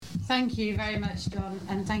Thank you very much, John,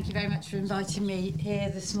 and thank you very much for inviting me here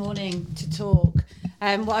this morning to talk.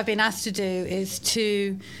 What I've been asked to do is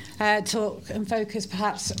to talk and focus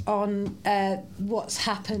perhaps on what's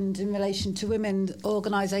happened in relation to women's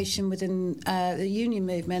organisation within the union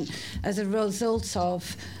movement as a result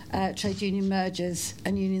of trade union mergers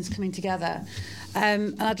and unions coming together.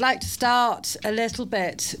 And I'd like to start a little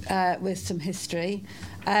bit with some history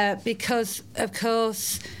because, of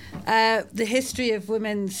course, the history of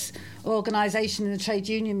women's organisation in the trade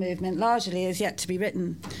union movement largely is yet to be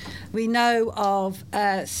written. We know of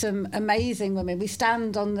some amazing women. We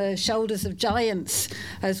stand on the shoulders of giants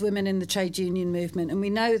as women in the trade union movement, and we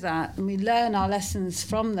know that, and we learn our lessons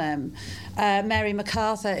from them. Mary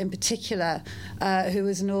MacArthur in particular, who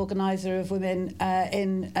was an organiser of women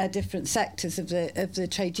in different sectors of the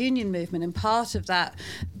trade union movement, and part of that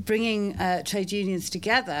bringing trade unions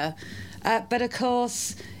together. But of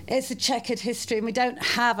course, it's a checkered history, and we don't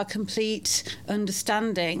have a complete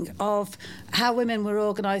understanding of how women were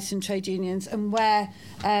organised in trade unions and where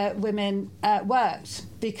women worked,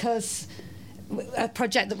 because a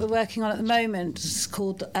project that we're working on at the moment is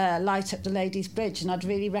called Light Up the Ladies Bridge, and I'd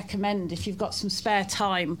really recommend, if you've got some spare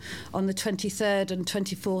time on the 23rd and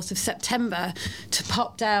 24th of September, to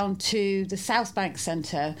pop down to the South Bank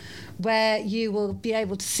Centre, where you will be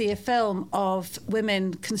able to see a film of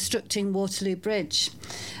women constructing Waterloo Bridge.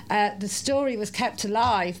 The story was kept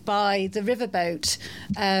alive by the riverboat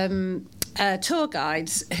tour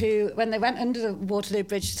guides who, when they went under the Waterloo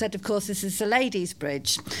Bridge, said, of course, this is the ladies'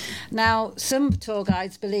 bridge. Now, some tour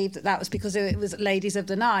guides believed that was because it was ladies of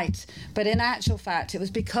the night, but in actual fact, it was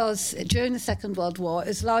because during the Second World War, it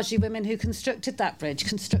was largely women who constructed that bridge,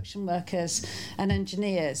 construction workers and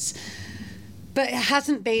engineers. But it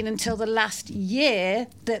hasn't been until the last year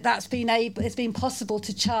that it's been possible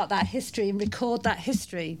to chart that history and record that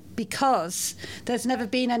history, because there's never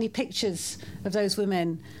been any pictures of those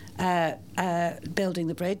women building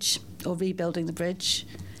the bridge or rebuilding the bridge.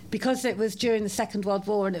 Because it was during the Second World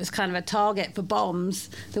War and it was kind of a target for bombs,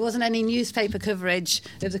 there wasn't any newspaper coverage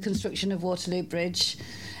of the construction of Waterloo Bridge.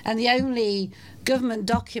 And the only government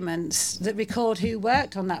documents that record who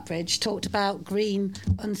worked on that bridge talked about green,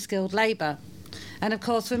 unskilled labour. And of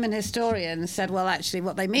course, women historians said, well, actually,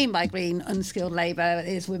 what they mean by green, unskilled labour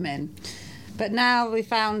is women. But now we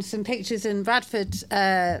found some pictures in Bradford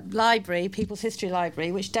Library, People's History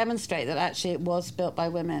Library, which demonstrate that actually it was built by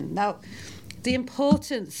women. Now, the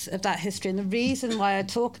importance of that history and the reason why I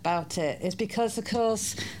talk about it is because, of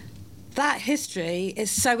course, that history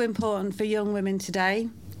is so important for young women today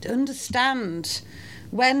to understand.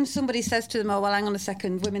 When somebody says to them, oh, well, hang on a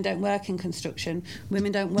second, women don't work in construction,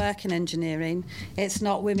 women don't work in engineering, it's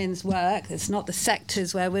not women's work, it's not the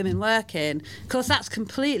sectors where women work in, of course, that's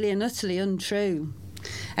completely and utterly untrue.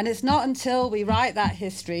 And it's not until we write that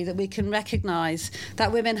history that we can recognise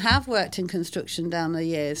that women have worked in construction down the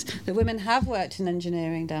years, that women have worked in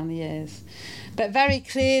engineering down the years. But very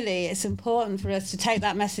clearly, it's important for us to take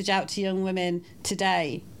that message out to young women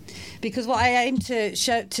today. Because what I aim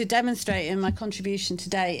to demonstrate in my contribution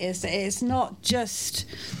today is that it's not just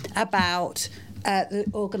about the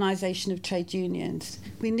organisation of trade unions.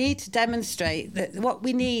 We need to demonstrate that what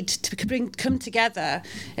we need to come together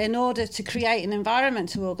in order to create an environment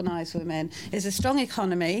to organise women is a strong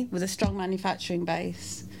economy with a strong manufacturing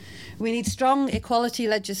base. We need strong equality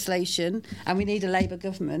legislation, and we need a Labour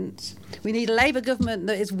government. We need a Labour government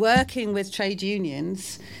that is working with trade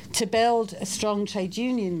unions to build a strong trade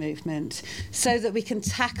union movement so that we can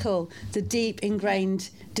tackle the deep ingrained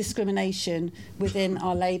discrimination within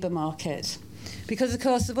our labour market. Because, of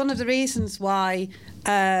course, one of the reasons why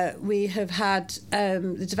we have had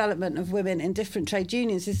the development of women in different trade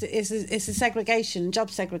unions is the segregation, job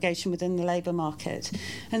segregation within the labour market.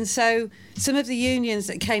 And so some of the unions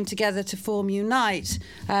that came together to form Unite,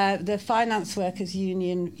 the Finance Workers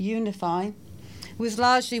Union Unify, was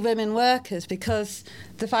largely women workers because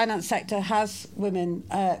the finance sector has women,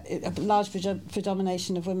 a large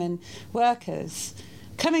predomination of women workers.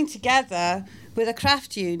 Coming together with a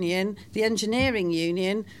craft union, the engineering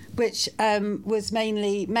union, which was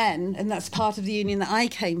mainly men, and that's part of the union that I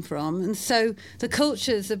came from. And so the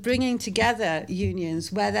cultures of bringing together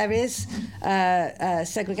unions where there is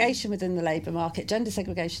segregation within the labour market, gender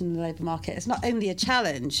segregation in the labour market, is not only a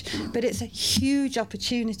challenge, but it's a huge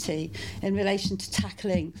opportunity in relation to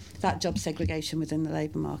tackling that job segregation within the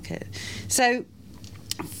labour market. So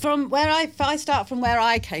from where if I start from where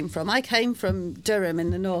I came from Durham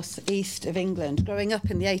in the northeast of England, growing up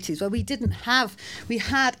in the 80s, where we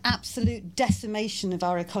had absolute decimation of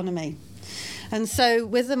our economy. And so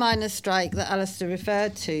with the miners' strike that Alistair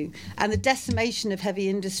referred to and the decimation of heavy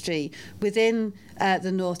industry within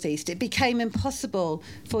the northeast, it became impossible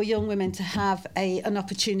for young women to have an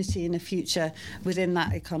opportunity in a future within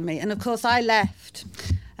that economy. And of course I left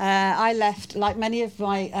like many of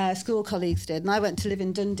my school colleagues did, and I went to live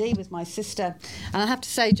in Dundee with my sister. And I have to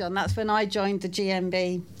say, John, that's when I joined the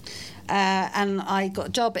GMB, and I got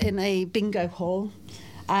a job in a bingo hall.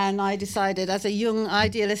 And I decided, as a young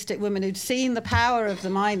idealistic woman who'd seen the power of the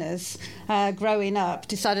miners growing up,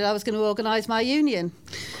 decided I was going to organise my union.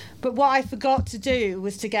 But what I forgot to do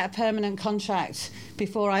was to get a permanent contract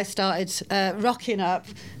before I started rocking up,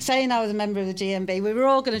 saying I was a member of the GMB. We were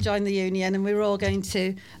all going to join the union, and we were all going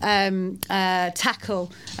to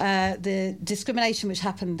tackle the discrimination which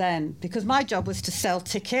happened then, because my job was to sell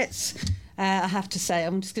tickets. I have to say,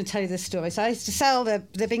 I'm just going to tell you this story. So I used to sell the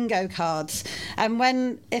bingo cards, and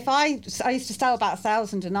I used to sell about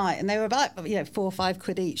 1,000 a night, and they were about 4 or 5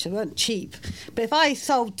 quid each. They weren't cheap, but if I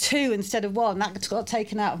sold 2 instead of 1, that got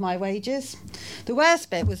taken out of my wages. The worst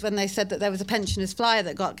bit was when they said that there was a pensioners' flyer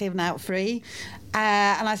that got given out free.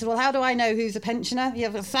 And I said, well, how do I know who's a pensioner? You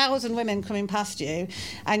have 1,000 women coming past you,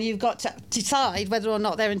 and you've got to decide whether or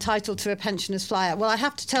not they're entitled to a pensioner's flyer. Well, I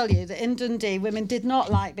have to tell you that in Dundee, women did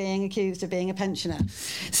not like being accused of being a pensioner.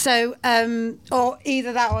 So, or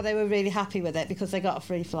either that or they were really happy with it because they got a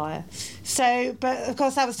free flyer. So, but of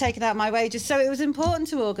course, that was taken out of my wages. So it was important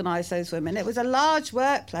to organise those women. It was a large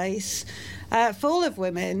workplace full of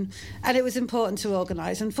women, and it was important to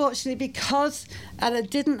organise. Unfortunately, because we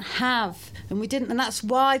didn't have, and that's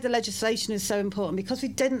why the legislation is so important, because we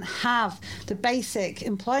didn't have the basic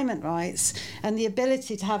employment rights and the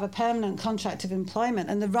ability to have a permanent contract of employment,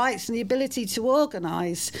 and the rights and the ability to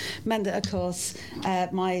organise meant that, of course,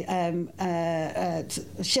 my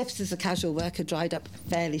shifts as a casual worker dried up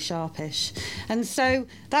fairly sharpish. And so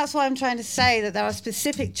that's why I'm trying to say that there are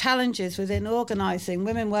specific challenges within organising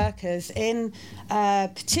women workers in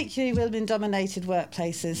particularly women-dominated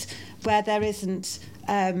workplaces where there isn't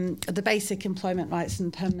the basic employment rights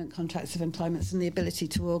and permanent contracts of employment and the ability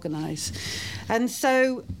to organise. And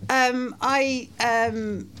so I,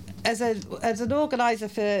 as an organiser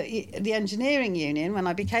for the engineering union, when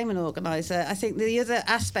I became an organiser, I think the other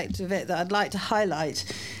aspect of it that I'd like to highlight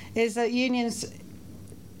is that unions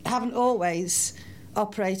haven't always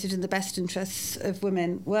operated in the best interests of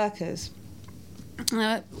women workers.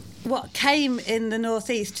 What came in the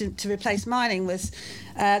northeast to replace mining was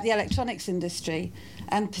the electronics industry,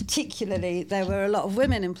 and particularly there were a lot of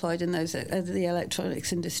women employed in the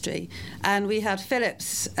electronics industry. And we had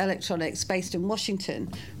Philips Electronics based in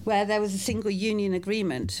Washington, where there was a single union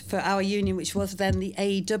agreement for our union, which was then the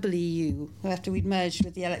AWU, after we'd merged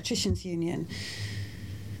with the electricians union.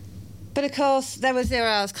 But of course, there were 0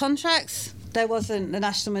 hours contracts. There wasn't the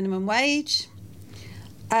national minimum wage.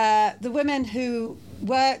 The women who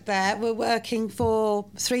worked there were working for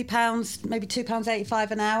 £3, maybe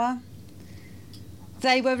 £2.85 an hour.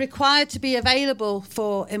 They were required to be available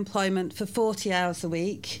for employment for 40 hours a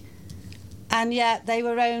week, and yet they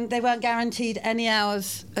weren't guaranteed any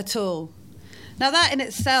hours at all. Now that in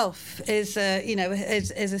itself is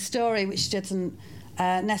a story which doesn't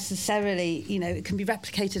necessarily, it can be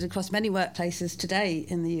replicated across many workplaces today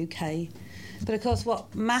in the UK. But of course,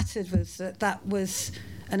 what mattered was that was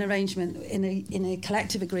an arrangement in a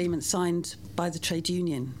collective agreement signed by the trade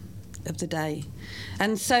union of the day.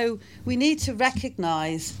 And so we need to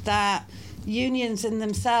recognise that unions in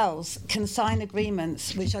themselves can sign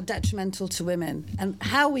agreements which are detrimental to women, and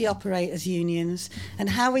how we operate as unions and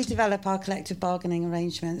how we develop our collective bargaining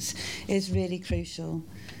arrangements is really crucial.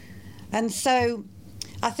 And so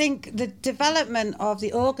I think the development of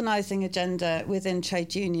the organising agenda within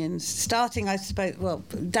trade unions, starting, I suppose,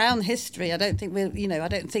 down history, I don't think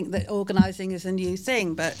that organising is a new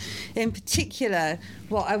thing, but in particular,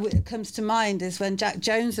 what comes to mind is when Jack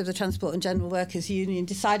Jones of the Transport and General Workers Union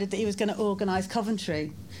decided that he was going to organise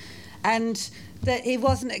Coventry, and that it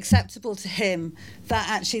wasn't acceptable to him that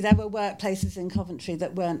actually there were workplaces in Coventry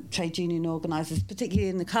that weren't trade union organisers, particularly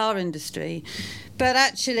in the car industry, but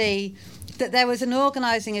actually that there was an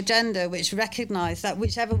organising agenda which recognised that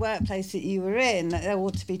whichever workplace that you were in, that there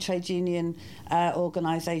ought to be trade union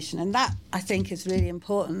organisation. And that, I think, is really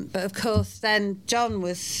important. But of course, then John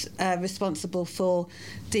was responsible for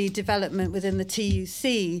the development within the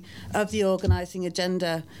TUC of the organising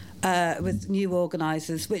agenda with new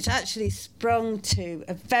organisers, which actually sprung to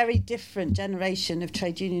a very different generation of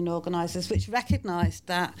trade union organisers, which recognised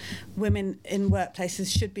that women in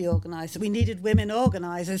workplaces should be organised, that we needed women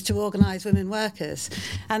organisers to organise women workers.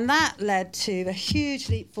 And that led to a huge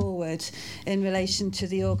leap forward in relation to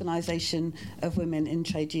the organisation of women in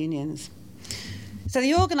trade unions. So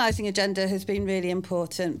the organising agenda has been really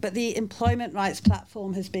important, but the employment rights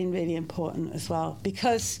platform has been really important as well,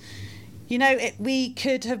 because we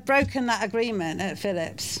could have broken that agreement at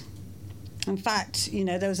Philips. In fact,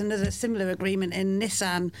 there was another similar agreement in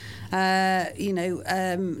Nissan,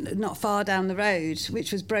 not far down the road,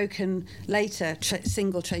 which was broken later,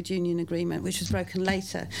 single trade union agreement, which was broken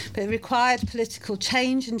later. But it required political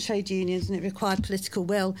change in trade unions, and it required political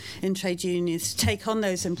will in trade unions to take on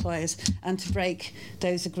those employers and to break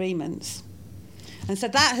those agreements. And so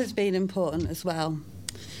that has been important as well.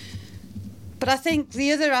 But I think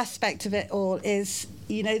the other aspect of it all is,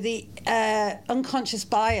 the unconscious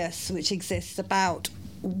bias which exists about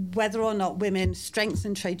whether or not women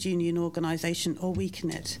strengthen trade union organisation or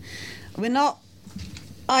weaken it. We're not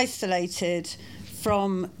isolated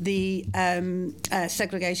from the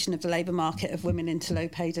segregation of the labour market of women into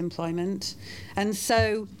low-paid employment. And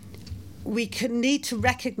so we need to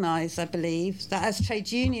recognise, I believe, that as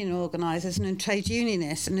trade union organisers and trade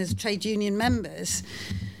unionists and as trade union members,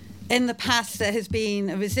 in the past, there has been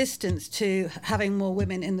a resistance to having more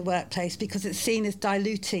women in the workplace because it's seen as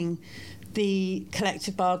diluting the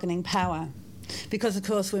collective bargaining power. Because, of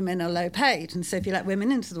course, women are low paid. And so if you let women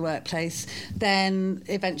into the workplace, then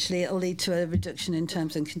eventually it'll lead to a reduction in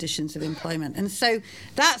terms and conditions of employment. And so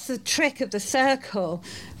that's the trick of the circle,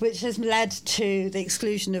 which has led to the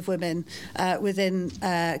exclusion of women within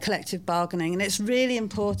collective bargaining. And it's really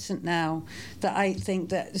important now that I think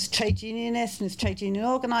that as trade unionists and as trade union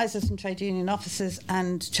organisers and trade union officers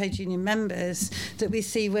and trade union members, that we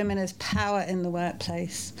see women as power in the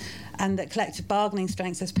workplace, and that collective bargaining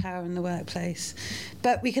strengthens power in the workplace.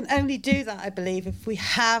 But we can only do that, I believe, if we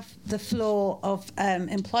have the floor of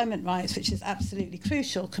employment rights, which is absolutely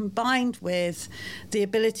crucial, combined with the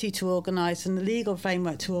ability to organise and the legal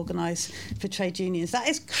framework to organise for trade unions. That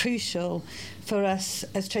is crucial for us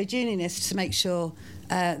as trade unionists to make sure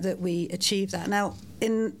that we achieve that. Now,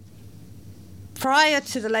 prior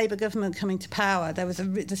to the Labour government coming to power, there was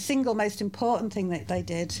the single most important thing that they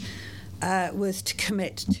did was to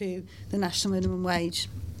commit to the national minimum wage.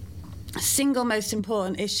 A single most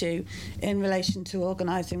important issue in relation to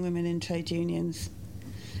organising women in trade unions.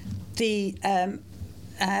 The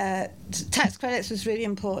tax credits was really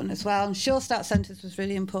important as well, and Sure Start centres was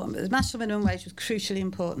really important, but the national minimum wage was crucially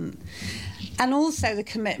important. And also the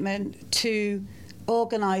commitment to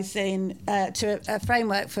organising to a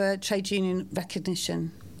framework for trade union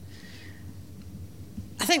recognition.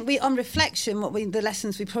 I think on reflection, the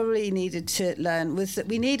lessons we probably needed to learn was that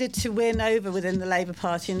we needed to win over within the Labour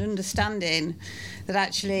Party an understanding that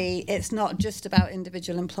actually it's not just about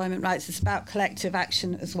individual employment rights, it's about collective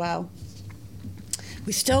action as well.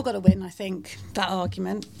 We still got to win, I think, that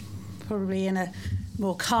argument, probably in a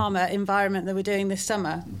more calmer environment than we're doing this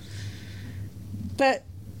summer. But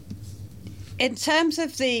in terms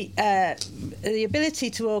of the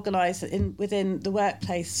ability to organise within the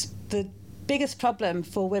workplace, the biggest problem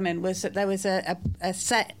for women was that there was a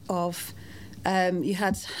set of you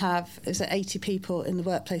had to have 80 people in the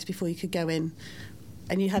workplace before you could go in,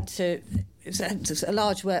 and you had to it was a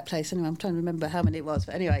large workplace anyway. I'm trying to remember how many it was,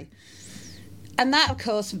 but anyway. And that, of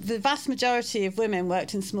course, the vast majority of women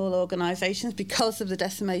worked in small organisations because of the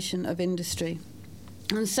decimation of industry,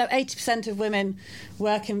 and so 80% of women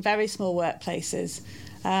work in very small workplaces,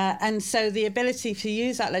 and so the ability to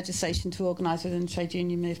use that legislation to organise within the trade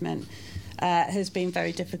union movement has been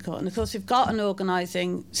very difficult. And of course we've got an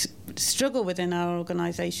organising struggle within our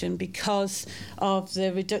organisation because of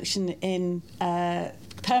the reduction in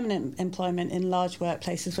permanent employment in large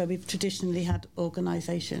workplaces where we've traditionally had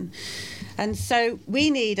organisation. And so we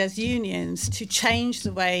need, as unions, to change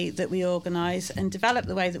the way that we organise and develop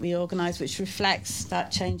the way that we organise, which reflects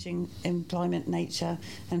that changing employment nature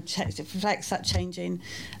and reflects that changing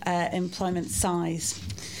employment size.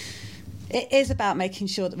 It is about making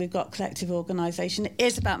sure that we've got collective organisation. It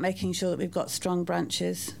is about making sure that we've got strong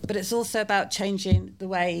branches. But it's also about changing the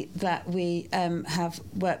way that we have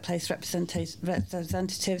workplace representatives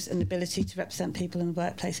and the ability to represent people in the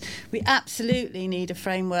workplace. We absolutely need a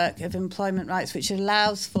framework of employment rights which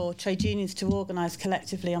allows for trade unions to organise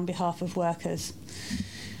collectively on behalf of workers.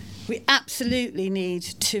 We absolutely need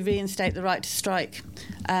to reinstate the right to strike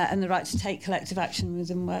and the right to take collective action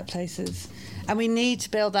within workplaces. And we need to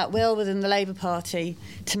build that will within the Labour Party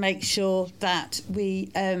to make sure that we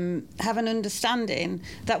have an understanding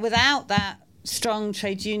that without that strong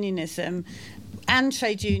trade unionism and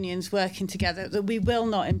trade unions working together, that we will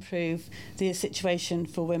not improve the situation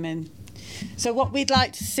for women. So what we'd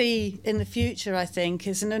like to see in the future, I think,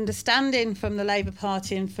 is an understanding from the Labour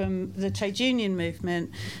Party and from the trade union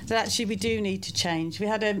movement that actually we do need to change. We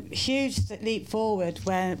had a huge leap forward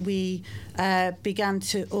where we began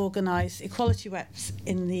to organise equality reps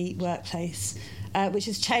in the workplace, which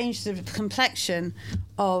has changed the complexion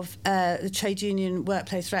of the trade union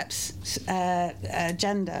workplace reps'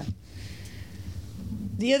 agenda.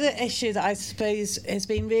 The other issue that I suppose has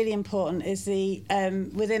been really important is the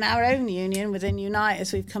within our own union, within Unite,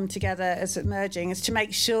 as we've come together as merging, is to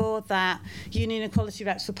make sure that union equality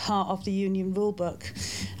reps were part of the union rulebook.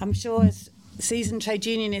 I'm sure as seasoned trade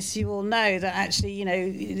unionists, you all know that actually, you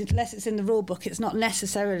know, unless it's in the rulebook, it's not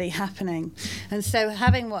necessarily happening. And so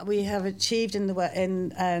having what we have achieved in the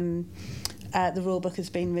rulebook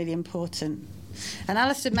has been really important. And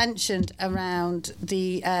Alistair mentioned around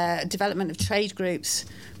the development of trade groups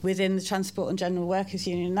within the Transport and General Workers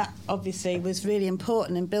Union. That obviously was really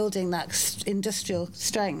important in building that industrial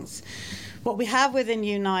strength. What we have within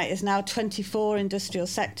Unite is now 24 industrial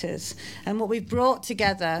sectors, and what we've brought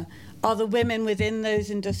together are the women within those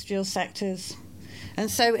industrial sectors. And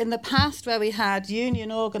so in the past, where we had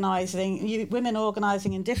women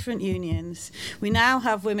organising in different unions, we now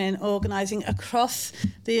have women organising across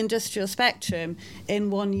the industrial spectrum in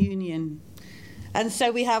one union. And so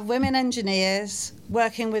we have women engineers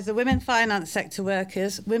working with the women finance sector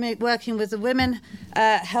workers, women working with the women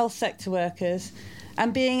health sector workers,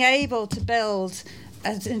 and being able to build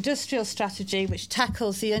an industrial strategy which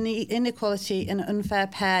tackles the inequality and unfair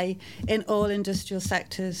pay in all industrial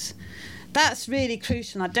sectors. That's really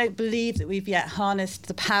crucial. I don't believe that we've yet harnessed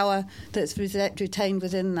the power that's retained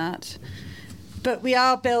within that. But we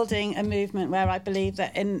are building a movement where I believe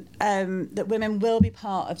that that women will be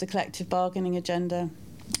part of the collective bargaining agenda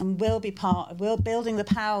and will be building the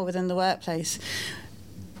power within the workplace.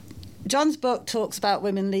 John's book talks about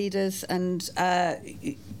women leaders and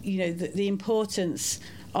the importance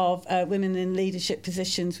of women in leadership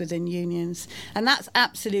positions within unions, and that's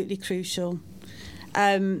absolutely crucial.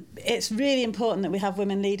 It's really important that we have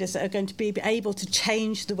women leaders that are going to be able to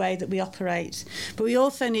change the way that we operate. But we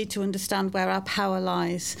also need to understand where our power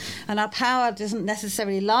lies. And our power doesn't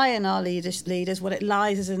necessarily lie in our leaders. What it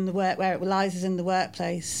lies is in where it lies is in the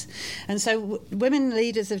workplace. And so women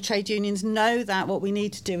leaders of trade unions know that what we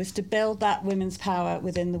need to do is to build that women's power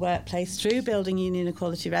within the workplace through building union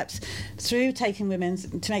equality reps, through taking women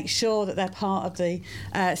to make sure that they're part of the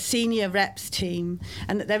senior reps team,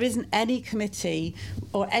 and that there isn't any committee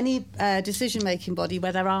or any decision-making body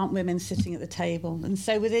where there aren't women sitting at the table. And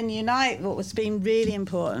so within Unite, what has been really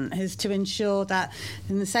important is to ensure that,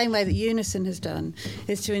 in the same way that Unison has done,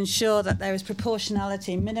 is to ensure that there is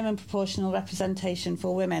proportionality, minimum proportional representation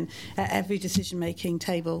for women at every decision-making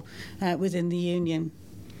table within the union.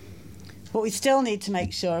 What we still need to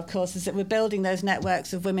make sure, of course, is that we're building those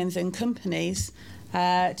networks of women in companies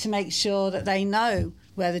to make sure that they know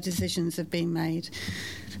where the decisions have been made.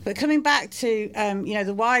 But coming back to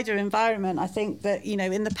the wider environment, I think that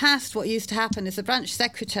in the past what used to happen is the branch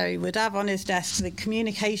secretary would have on his desk the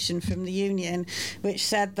communication from the union which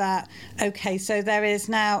said that, okay, so there is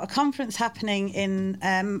now a conference happening in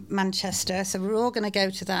Manchester, so we're all going to go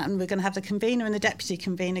to that, and we're going to have the convener and the deputy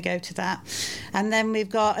convener go to that, and then we've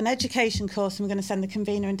got an education course and we're going to send the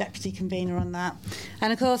convener and deputy convener on that.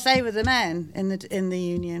 And of course they were the men in the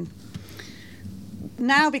union.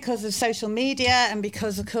 Now, because of social media and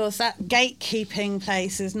because, of course, that gatekeeping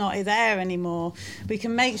place is not there anymore, we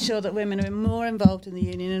can make sure that women are more involved in the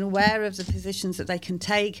union and aware of the positions that they can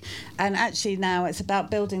take. And actually now it's about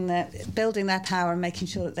building their power and making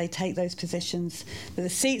sure that they take those positions, that the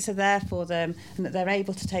seats are there for them and that they're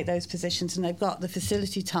able to take those positions and they've got the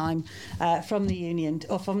facility time from the union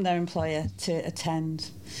or from their employer to attend.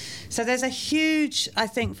 So there's a huge, I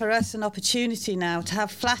think, for us, an opportunity now to have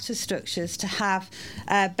flatter structures, to have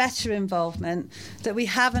better involvement, that we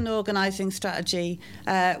have an organising strategy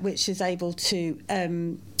which is able to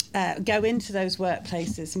go into those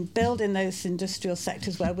workplaces and build in those industrial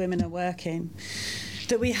sectors where women are working,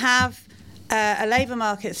 that we have a labour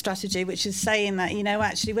market strategy which is saying that,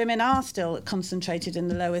 actually women are still concentrated in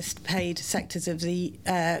the lowest paid sectors of the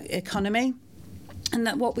economy. And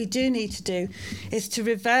that what we do need to do is to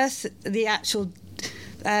reverse the actual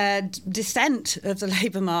descent of the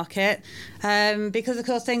labour market because, of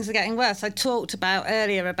course, things are getting worse. I talked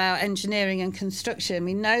earlier about engineering and construction.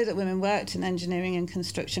 We know that women worked in engineering and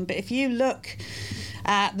construction, but if you look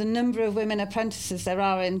at the number of women apprentices there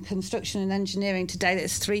are in construction and engineering today,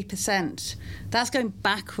 that's 3%. That's going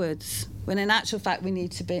backwards, when in actual fact we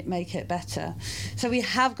need to make it better. So we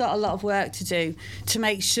have got a lot of work to do to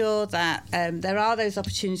make sure that there are those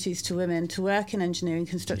opportunities to women to work in engineering,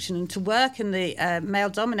 construction, and to work in the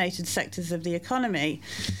male-dominated sectors of the economy,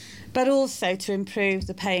 but also to improve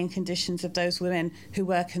the pay and conditions of those women who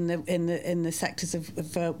work in the sectors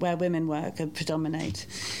of where women work and predominate.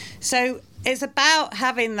 So it's about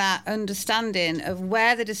having that understanding of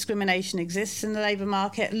where the discrimination exists in the labour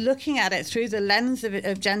market, looking at it through the lens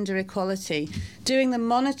of gender equality, doing the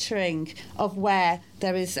monitoring of where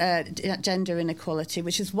there is gender inequality,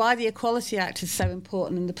 which is why the Equality Act is so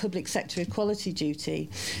important and the public sector equality duty,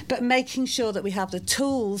 but making sure that we have the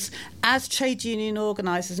tools as trade union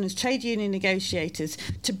organisers and as trade union negotiators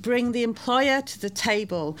to bring the employer to the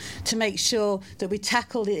table to make sure that we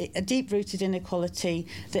tackle the deep-rooted inequality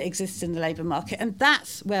that exists in the labour market. And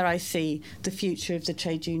that's where I see the future of the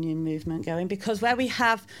trade union movement going, because where we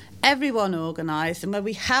have everyone organised and where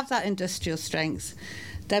we have that industrial strength,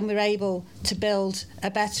 then we're able to build a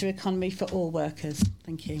better economy for all workers.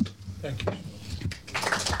 Thank you. Thank you.